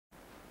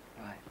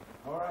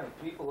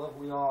right, people of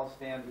We All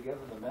Stand Together,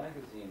 the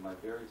magazine, my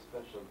very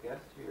special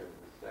guest here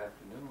this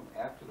afternoon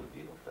after the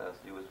Beatle Fest.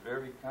 He was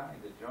very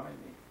kind to join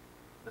me.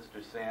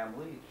 Mr. Sam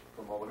Leach,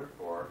 promoter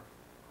for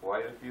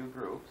quite a few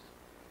groups.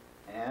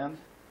 And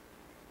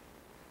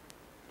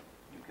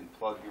you can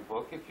plug your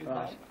book if you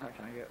like.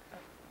 Okay.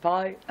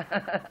 Bye.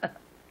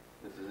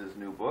 This is his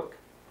new book.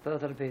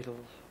 Birth of the Beatles.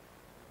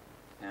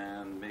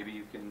 And maybe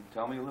you can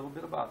tell me a little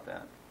bit about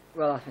that.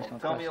 Well, ask me some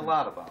tell questions. me a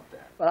lot about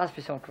that. Well, ask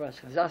me some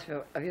questions. Ask me,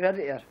 have you read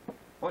it yet?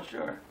 Oh,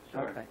 sure.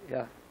 Okay,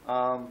 yeah.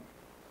 Well,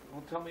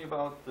 tell me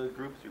about the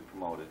groups you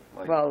promoted.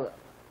 Like, well,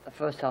 the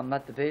first time I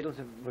met the Beatles,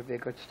 it would be a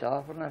good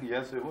start, wouldn't it?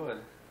 yes, it would.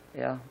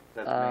 Yeah.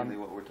 That's mainly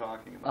what we're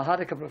talking about. I had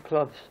a couple of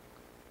clubs,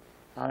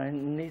 and I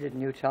needed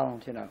new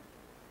talent, you know.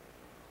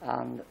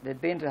 And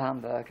they'd been to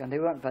Hamburg, and they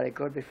weren't very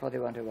good before they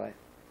went away.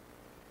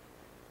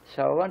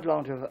 So I went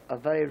along to a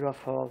very rough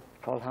hall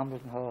called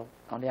Hambleton Hall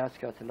on the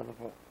outskirts of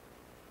Liverpool.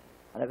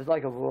 And it was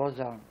like a war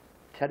zone.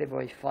 Teddy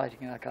boys fighting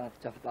and that kind of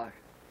stuff back.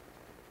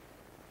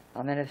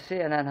 I mean, if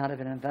CNN had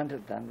been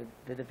invented then,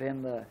 they'd have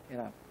been there, you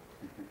know.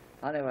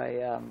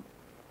 Anyway, I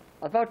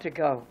was about to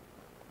go.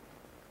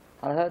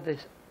 I heard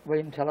this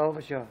William Tell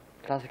Overture,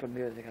 classical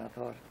music, and I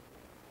thought,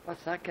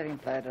 what's that getting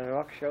played at a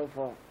rock show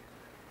for?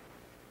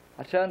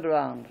 I turned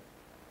around,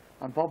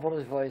 and Bob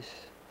Buller's voice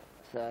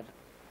said,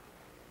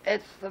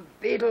 "It's the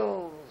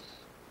Beatles!"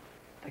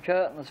 The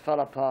curtains fell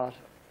apart.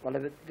 Well,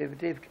 they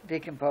were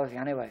decomposing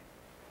anyway.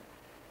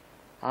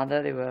 And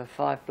there they were,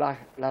 5 black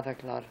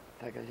leather-clad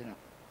figures, you know,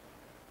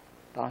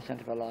 bounced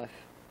into my life.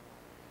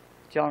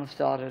 John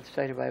started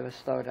straight away with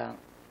Slow Down.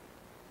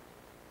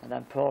 And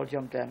then Paul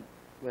jumped in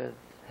with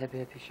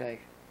Hippie Hippie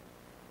Shake.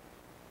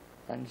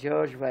 Then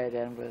George weighed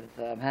in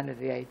with Henry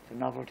VIII, the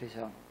novelty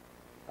song.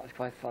 That was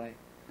quite funny.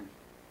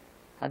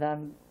 And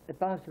then it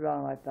bounced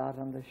around like that,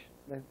 and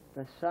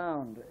the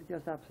sound, it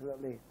just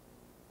absolutely,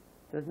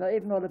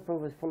 even though Liverpool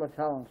was full of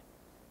talent,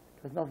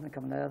 there was nothing to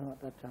come near them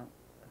at that time.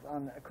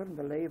 And I couldn't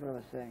believe what I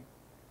was seeing.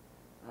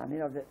 And you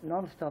know, the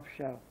non-stop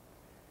show,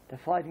 the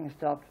fighting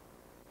stopped,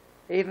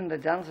 even the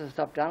dancers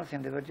stopped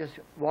dancing, they were just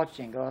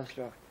watching,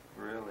 awestruck.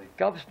 Really?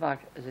 Gobsmack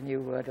is a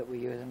new word that we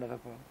use in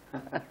Liverpool.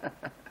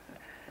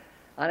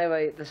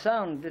 Anyway, the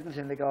sound didn't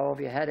seem to go over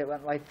your head, it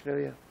went right through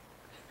you. It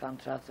was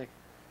fantastic.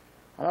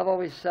 And I've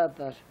always said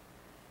that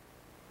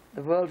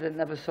the world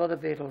never saw the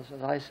Beatles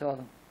as I saw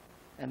them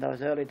in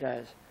those early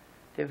days.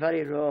 They were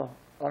very raw,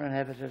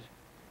 uninhibited.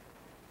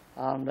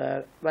 And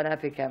when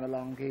Eppie came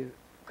along, he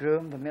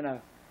groomed them, you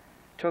know,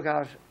 took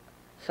out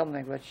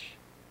something which,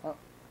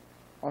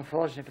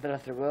 unfortunately for the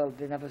rest of the world,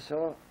 they never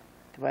saw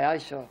the way I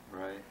saw.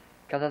 Right.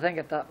 Because I think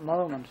at that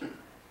moment,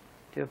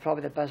 they were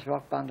probably the best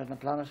rock band on the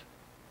planet.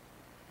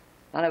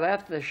 Anyway,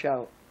 after the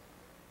show,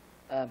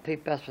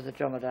 Pete Best was the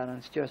drummer down,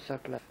 and Stuart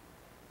Sutcliffe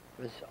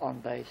was on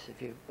bass,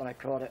 when I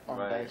called it on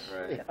bass.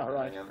 Right. Yeah, all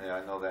right. Yeah,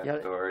 I know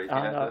that story.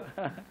 I know.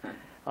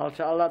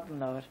 I'll let them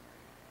know it.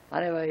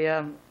 Anyway,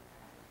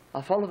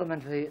 I followed them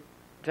into the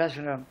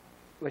dressing room,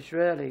 which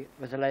really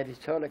was a ladies'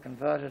 toilet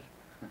converted.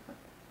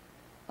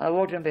 I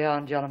walked in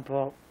behind John and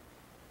Paul,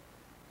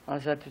 and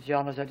I said to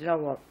John, I said, you know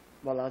what,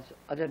 well lads,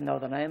 I didn't know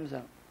the names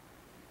then.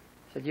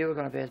 I said, you were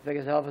going to be as big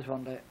as Elvis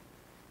one day.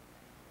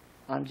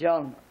 And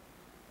John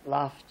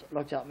laughed,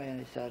 looked at me, and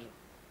he said,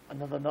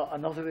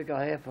 another we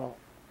got here, Paul.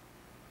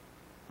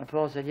 And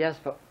Paul said, yes,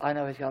 but I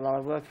know he's got a lot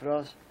of work for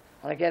us.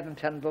 And I gave him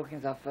 10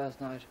 bookings that first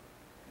night.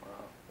 Wow.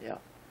 Yeah.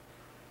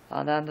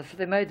 And then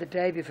they made the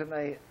debut for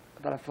me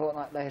about a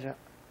fortnight later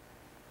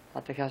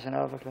at the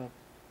Casanova Club.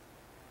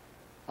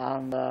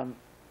 And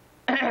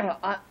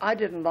I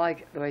didn't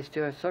like the way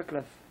Stuart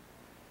Sutcliffe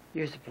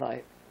used to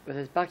play, with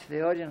his back to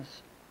the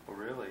audience. Oh,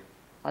 really?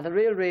 And the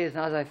real reason,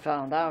 as I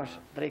found out,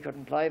 that he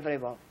couldn't play very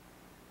well.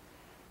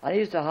 And he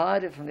used to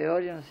hide it from the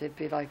audience. He'd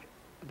be like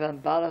a bit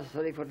embarrassed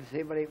that he couldn't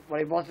see what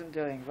he wasn't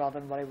doing rather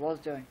than what he was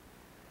doing.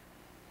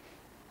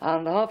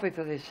 And halfway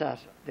through the set,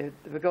 they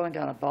were going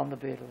down to bomb the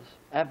Beatles.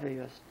 Everybody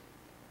was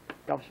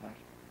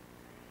gobsmacked.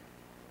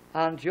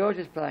 And George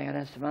is playing an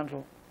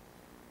instrumental,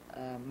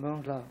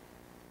 Moonglow.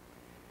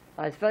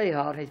 And it's very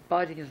hard, he's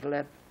biting his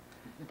lip.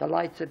 The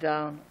lights are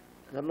down.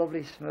 It's a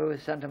lovely,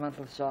 smooth,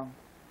 sentimental song.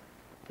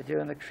 They're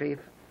doing the creep.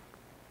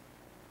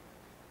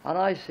 And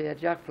I see a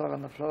jack plug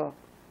on the floor.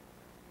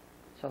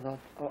 So I thought,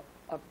 oh,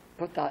 I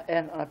put that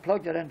in, and I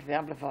plugged it into the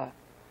amplifier,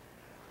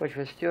 which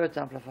was Stuart's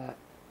amplifier.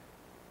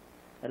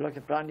 It looked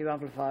a brand new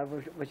amplifier,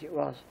 which it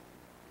was.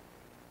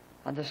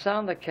 And the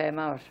sound that came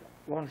out,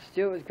 when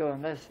Stuart was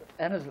going this,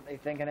 innocently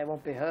thinking it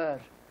won't be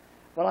heard,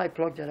 well, I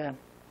plugged it in.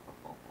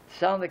 The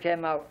sound that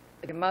came out,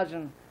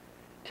 imagine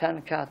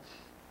 10 cats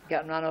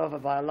getting run over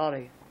by a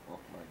lorry,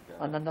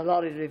 and then the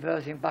lorry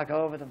reversing back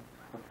over them.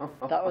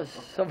 That was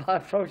somehow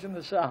approaching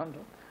the sound.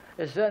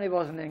 It certainly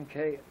wasn't in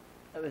key.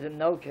 It was in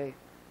no key.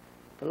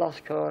 The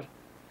lost chord.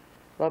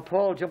 Well,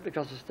 Paul jumped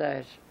across the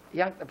stage,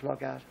 yanked the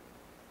plug out,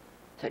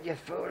 said, "You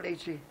fool,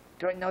 Leachy,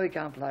 don't you know he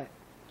can't play?"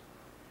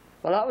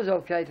 Well, that was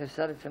okay to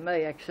say it to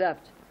me,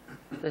 except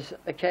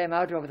it came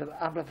out over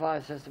the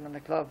amplifier system in the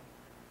club.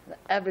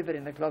 Everybody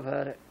in the club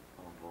heard it.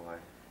 Oh, boy.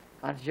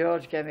 And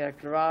George gave me a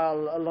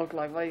growl, a look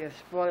like, well, you're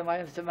spoiling my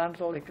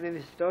instrumental. He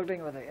was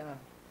struggling with it, you know.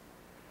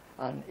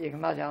 And you can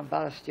imagine how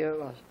embarrassed Stuart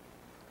was.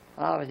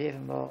 And I was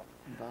even more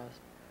embarrassed.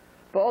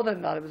 But other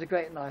than that, it was a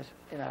great night,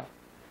 you know.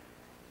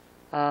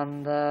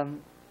 And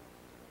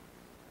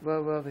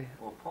where were we?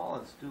 Well, Paul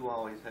and Stu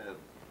always had,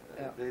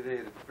 they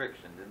had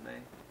friction, didn't they?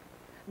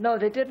 No,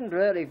 they didn't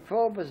really.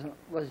 Paul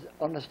was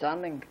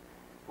understanding.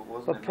 But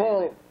wasn't But it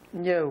Paul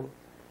knew.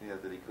 yeah,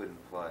 that he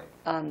couldn't play.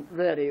 And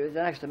really, it was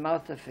an extra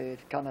mouth to feed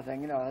kind of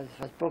thing, you know, as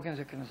far as bookings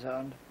are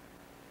concerned.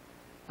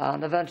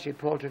 And eventually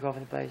Paul took over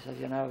the bass, as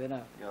you know.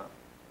 Yeah.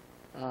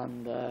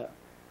 And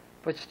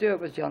but Stuart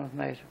was John's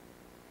mate.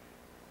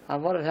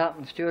 And what had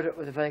happened, Stuart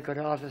was a very good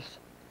artist,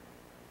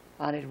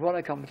 and he'd won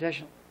a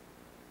competition,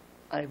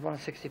 and he'd won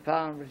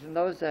 £60, which in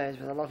those days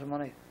was a lot of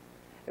money.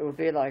 It would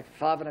be like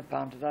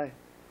 £500 today.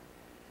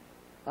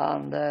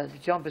 And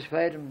John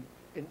persuaded him,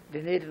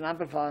 they needed an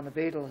amplifier in the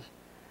Beatles,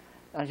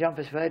 and John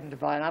persuaded him to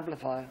buy an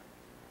amplifier.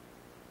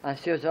 And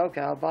Stuart said,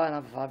 okay, I'll buy an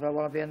amplifier, but I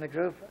want to be in the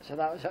group. So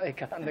that was how he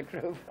got in the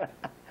group.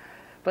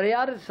 But he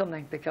added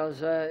something, because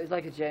he was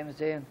like a James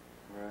Dean.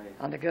 Right.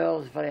 And the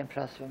girls were very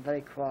impressed with him,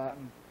 very quiet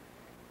and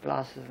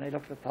blasted, and he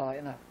looked the part,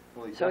 you know.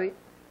 Well, So he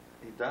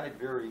died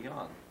very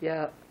young.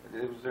 yeah,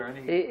 Was there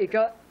any... he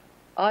got,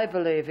 I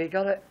believe, he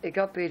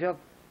got beat up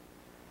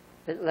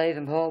at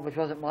Latham Hall, which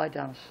wasn't my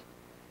dance.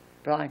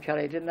 Brian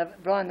Kelly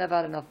Brian never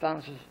had enough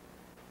bouncers,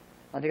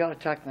 and he got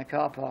attacked in the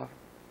car park.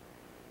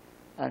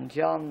 And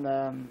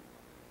John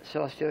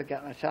saw Stuart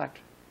getting attacked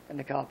in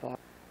the car park,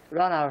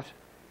 ran out,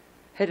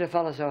 hit a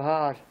fella so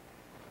hard,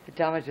 it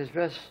damaged his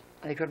wrist,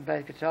 and he couldn't play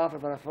the guitar for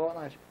about a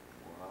fortnight.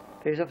 Wow.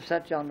 He was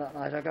upset, John, that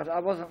night. I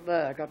wasn't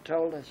there. I got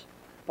told this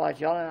by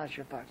John, in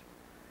actual fact.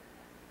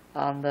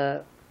 And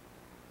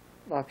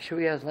well, 2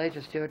 years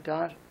later, Stuart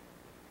died,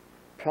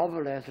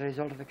 probably as a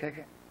result of the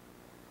kicking.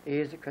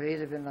 It could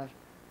easily have been that.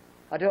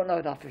 I don't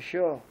know that for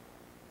sure,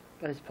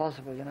 but it's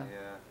possible, you know.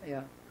 Yeah.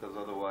 Yeah. Because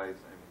otherwise,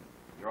 I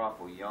mean, you're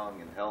awful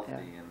young and healthy,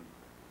 and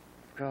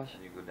Of course.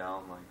 you go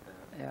down like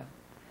that. Yeah.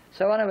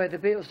 So anyway, the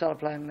Beatles started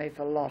playing me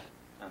for a lot.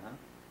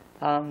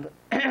 And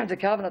the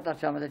Cavern at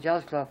that time was a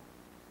jazz club.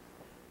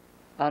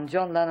 And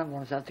John Lennon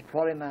once, as the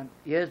Quarrymen,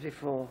 years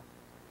before,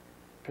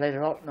 played a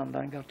rock number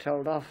and got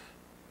told off.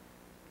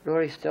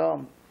 Rory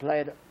Storm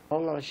played a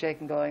whole lot of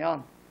shaking going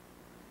on.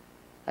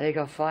 And he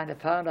got fined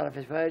 £1 out of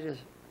his wages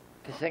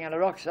for singing a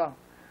rock song.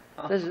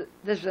 This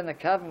was in the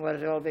Cavern where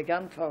it all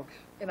began, folks,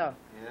 you know.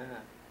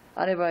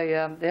 Yeah. Anyway,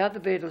 they had the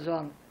Beatles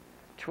on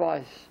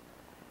twice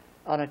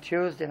on a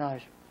Tuesday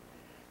night.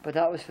 But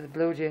that was for the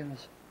Blue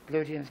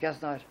Jeans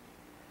guest night.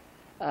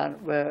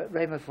 And where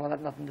Raymond Ford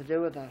had nothing to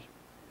do with that,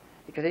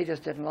 because he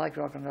just didn't like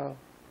rock and roll,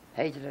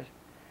 hated it,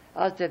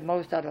 as did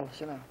most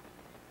adults, you know.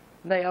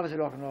 Me, I was a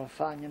rock and roll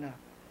fan, you know.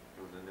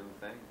 It was a new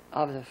thing.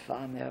 I was a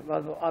fan, yeah.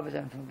 Well, I was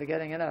in from the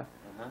beginning, you know.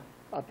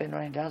 I've been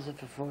running dances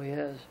for 4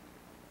 years.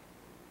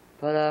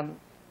 But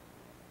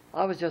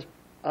I was just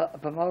a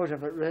promoter,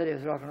 but really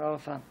was a rock and roll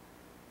fan,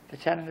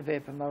 pretending to be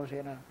a promoter,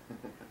 you know.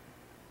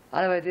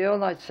 Anyway, the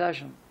all-night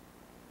session,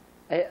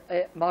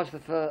 March the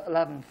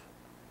 11th,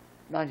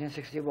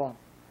 1961,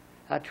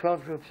 had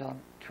 12 groups on,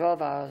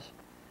 12 hours,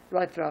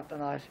 right throughout the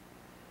night.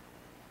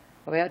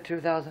 We had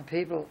 2,000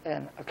 people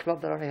in a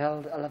club that only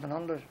held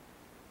 1,100.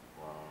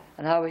 Wow.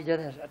 And how we did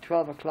it, at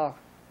 12 o'clock,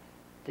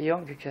 the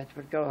younger kids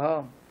would go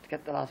home to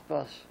get the last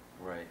bus.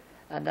 Right.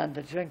 And then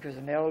the drinkers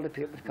and the older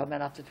people would come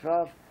in after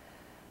 12.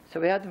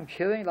 So we had them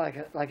queuing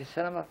like a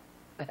cinema,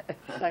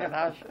 second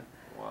house.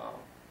 Wow.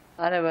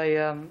 Anyway,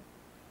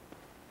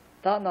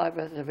 that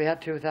night we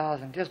had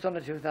 2,000, just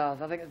under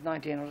 2,000, I think it was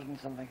 1,900 and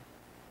something.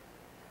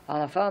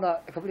 And I found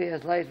out a couple of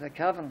years later the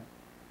Cavern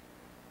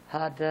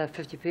had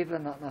 50 people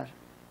in that night.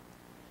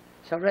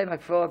 So Ray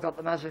McFaul got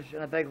the message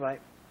in a big way.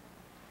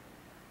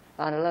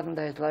 And 11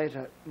 days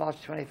later, March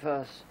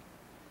 21st,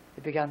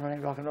 he began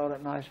running rock and roll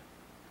at night.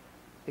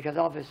 Because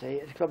obviously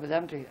the club was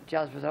empty,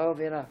 jazz was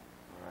over, you know.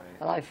 Right.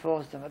 And I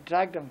forced him, I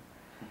dragged him,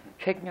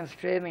 kicking and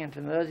screaming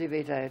into Mersey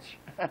beat age.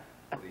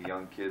 The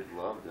young kids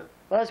loved it.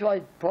 Well, that's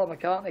why Paul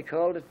McCartney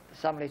called it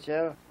Sam Leach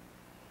era.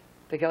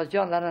 Because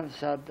John Lennon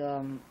said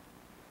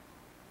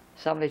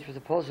Sam Leach was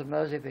the pulse of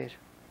Mersey beat.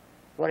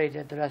 What he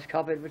did, the rest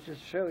copied, which is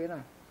true, you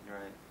know.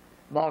 Right.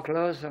 Mark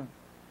Lewison.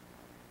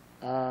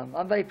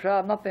 I'm very proud,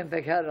 I'm not being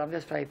big-headed, I'm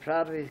just very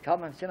proud of his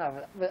comments, you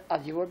know,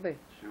 as you would be.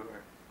 Sure.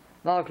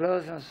 Mark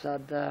Lewison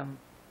said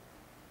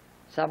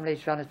Sam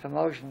Leach ran his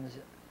promotions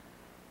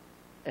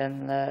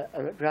in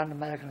a grand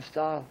American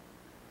style.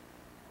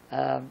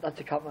 That's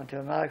a compliment to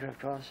America, of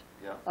course.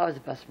 Yeah. I was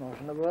the best promoter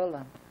in the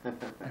world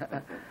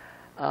then.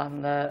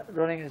 And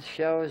running his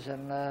shows,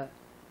 and I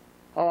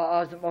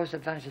was the most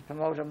adventurous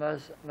promoter in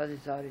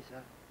Merseyside, he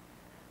said.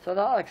 So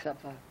that, I'll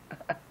accept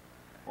that.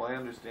 Well, I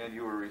understand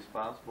you were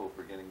responsible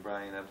for getting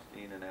Brian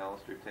Epstein and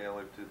Alistair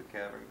Taylor to the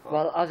Cavern Club.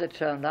 Well, as it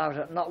turned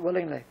out, not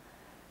willingly.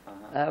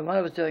 When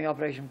I was doing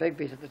Operation Big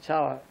Beat at the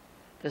Tower,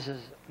 this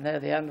is near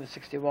the end of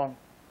 '61,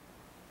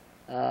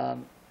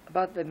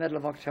 about the middle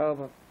of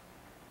October,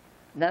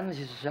 Nems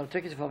used to sell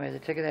tickets for me as a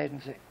ticket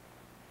agency.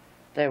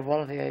 They were one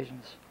of the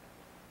agents.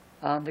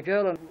 And the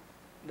girl in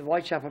the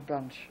Whitechapel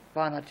branch,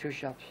 buying had 2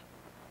 shops,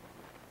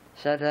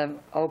 said,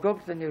 I'll go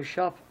up to the new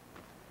shop.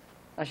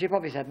 And she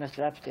probably said Mr.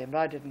 Epstein, but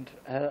I didn't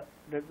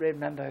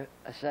remember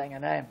saying her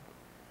name.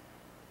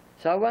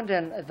 So I went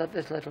in at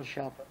this little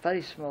shop,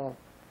 very small,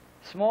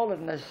 smaller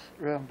than this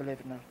room, believe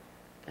it or not,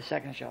 the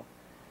second shop.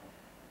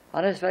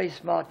 And this very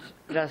smart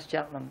dressed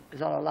gentleman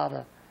is on a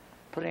ladder,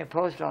 putting a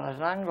poster on at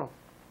an angle.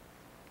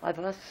 I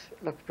thought, that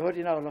looks good,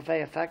 you know, look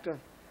very effective.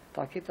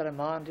 So I'll keep that in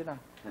mind, you know.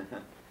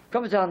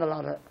 Comes down the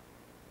ladder,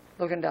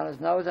 looking down his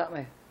nose at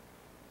me,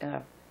 you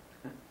know.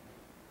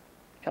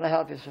 Can I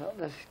help you, sir?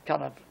 This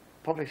kind of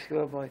public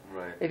school boy.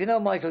 Right. If you know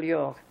Michael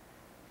York.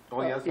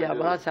 Oh, yes, yeah, I do.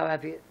 well, that's how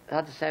happy,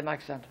 had the same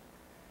accent.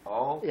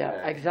 Okay.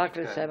 Yeah,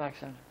 exactly the same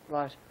accent,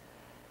 right.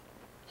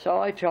 So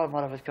I told him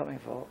what I was coming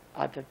for.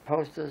 I had the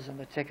posters and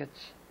the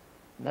tickets,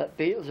 and the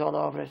Beatles all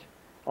over it,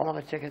 all of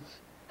the tickets,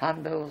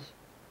 handbills.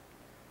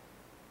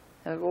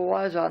 And well,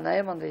 why is our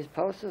name on these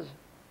posters?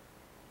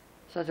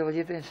 So I said, well,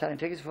 you've been selling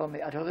tickets for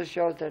me at other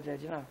shows they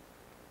did, you know.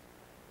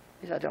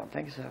 He said, I don't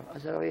think so. I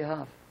said, oh, you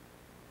have.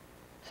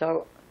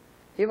 So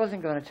he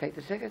wasn't going to take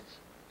the tickets.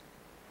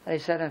 And he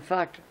said, in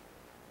fact,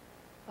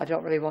 I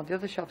don't really want the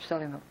other shops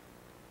selling them.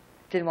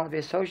 Didn't want to be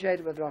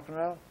associated with rock and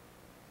roll.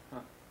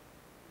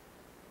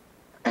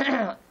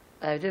 Huh.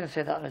 I didn't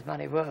say that in as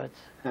many words,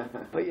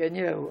 but you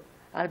knew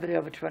anybody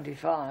over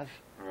 25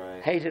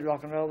 hated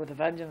rock and roll with a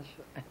vengeance.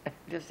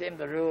 Just seemed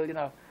the rule, you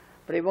know.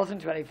 But he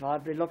wasn't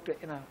 25, but he looked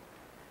at, you know.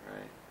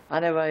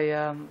 Right. Anyway,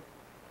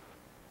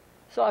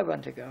 so I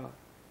went to go.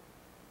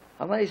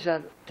 And when he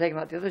said, take him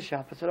out to the other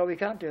shop, I said, oh, we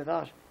can't do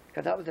that,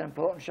 because that was an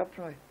important shop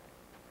for me.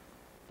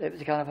 It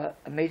was kind of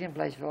a meeting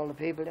place for all the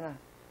people, you know.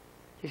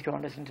 He's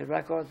going to listen to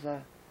records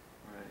there.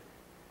 Right.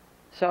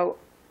 So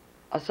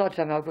I started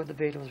telling him how good the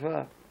Beatles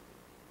were,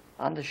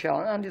 and the show,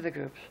 and the other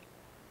groups,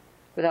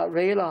 without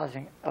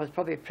realising I was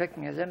probably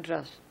pricking his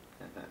interest.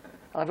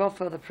 I've got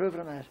further proof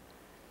of it.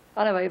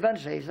 Anyway,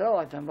 eventually he said, all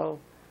right then, well,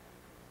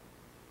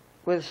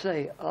 we'll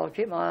see. I'll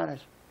keep my eye on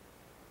it.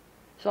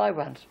 So I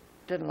went.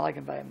 Didn't like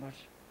him very much.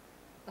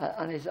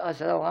 I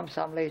said, oh, I'm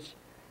Sam Leach.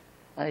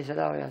 And he said,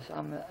 oh, yes,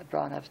 I'm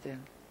Brian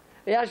Epstein.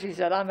 He actually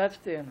said, I'm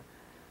Epstein.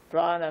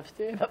 Brian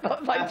Epstein. I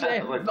thought, like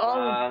James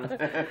Bond.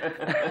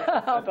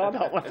 I thought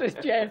that was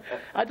James.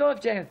 I don't know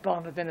if James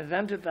Bond had been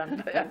invented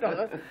then. I don't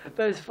know.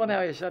 But it's funny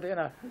how you said it, you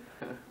know.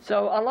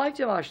 So I liked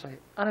him, actually.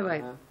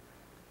 Anyway,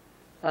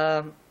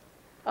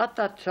 at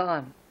that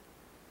time,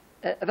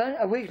 about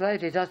a week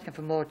later, he's asking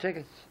for more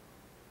tickets.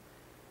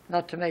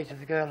 Not to me, to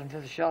the girl and to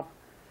the shop.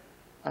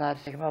 And I had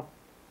to take him up.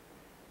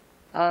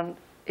 And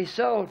he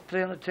sold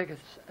 300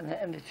 tickets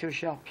in the 2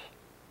 shops.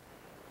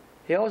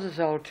 He also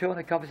sold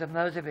 200 copies of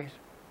Mersey Beat,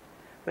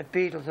 with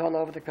Beatles all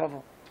over the cover.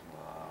 Wow.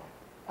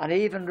 And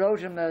he even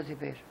wrote in Mersey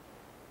Beat.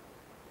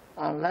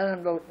 And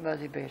Lennon wrote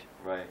Mersey Beat.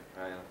 Right,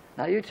 right.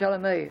 Now you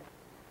telling me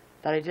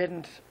that he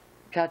didn't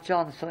catch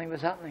on that something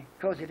was happening?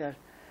 Of course he did.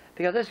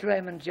 Because this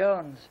Raymond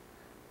Jones,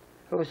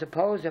 who was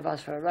supposed to have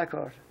asked for a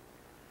record,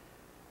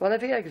 well,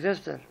 if he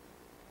existed,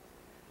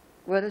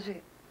 where is he?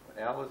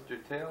 Alistair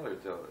Taylor.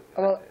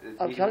 Well,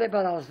 I'll tell you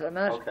about Alistair in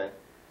a minute.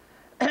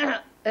 Okay.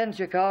 In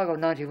Chicago,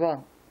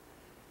 91,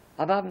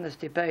 I'm having this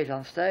debate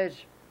on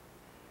stage,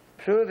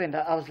 proving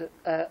that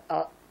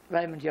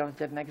Raymond Jones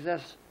didn't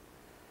exist.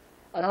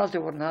 And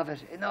Alistair wouldn't have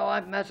it. No,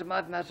 I've met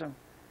him.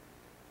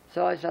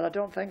 So I said, I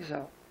don't think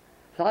so.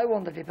 So I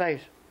won the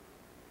debate.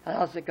 And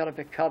Alistair got a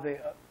bit cobby,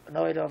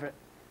 annoyed over it.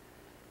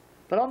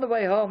 But on the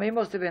way home, he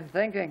must have been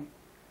thinking,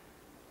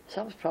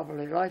 Sam's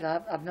probably right,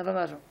 I've never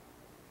met him.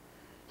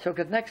 So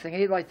the next thing,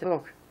 he writes a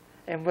book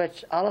in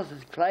which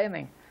Alistair's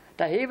claiming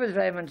that he was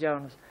Raymond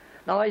Jones.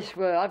 Now I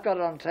swear, I've got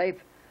it on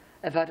tape.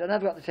 In fact, I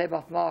never got the tape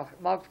off Mark.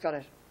 Mark's got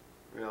it.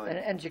 Really?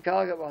 In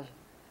Chicago it was.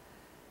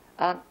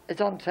 And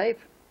it's on tape.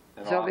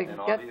 So we can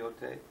get audio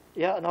tape?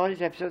 Yeah, an audio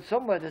tape. So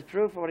somewhere there's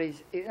proof of what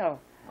he's, you know.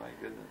 My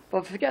goodness.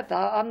 But forget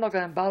that. I'm not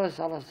going to embarrass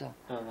Alistair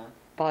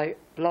by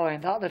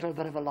blowing that little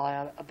bit of a lie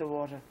out of the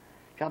water.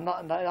 I'm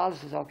not.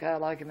 Alistair's okay. I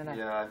like him, innit?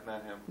 Yeah, I've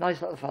met him.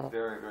 Nice little fellow.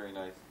 Very, very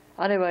nice.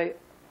 Anyway,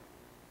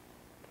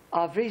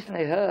 I've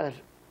recently heard,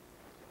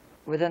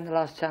 within the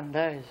last 10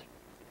 days,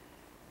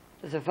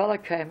 there's a fella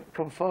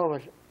come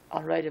forward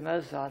on Radio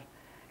Merseyside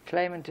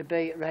claiming to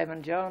be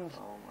Raymond Jones.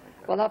 Oh my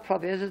God. Well, that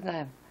probably is his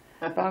name.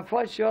 But I'm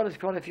quite sure there's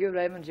quite a few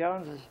Raymond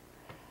Joneses.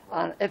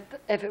 And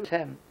if it was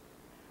him,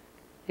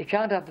 he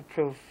can't have the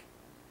proof,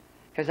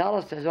 because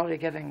Alistair's only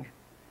giving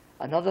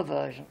another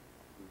version,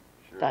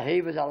 that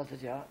he was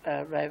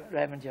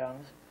Raymond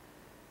Jones.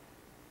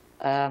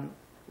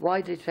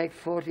 Why did it take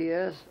 40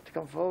 years to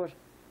come forward?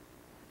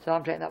 So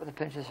I'm taking that with a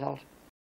pinch of salt.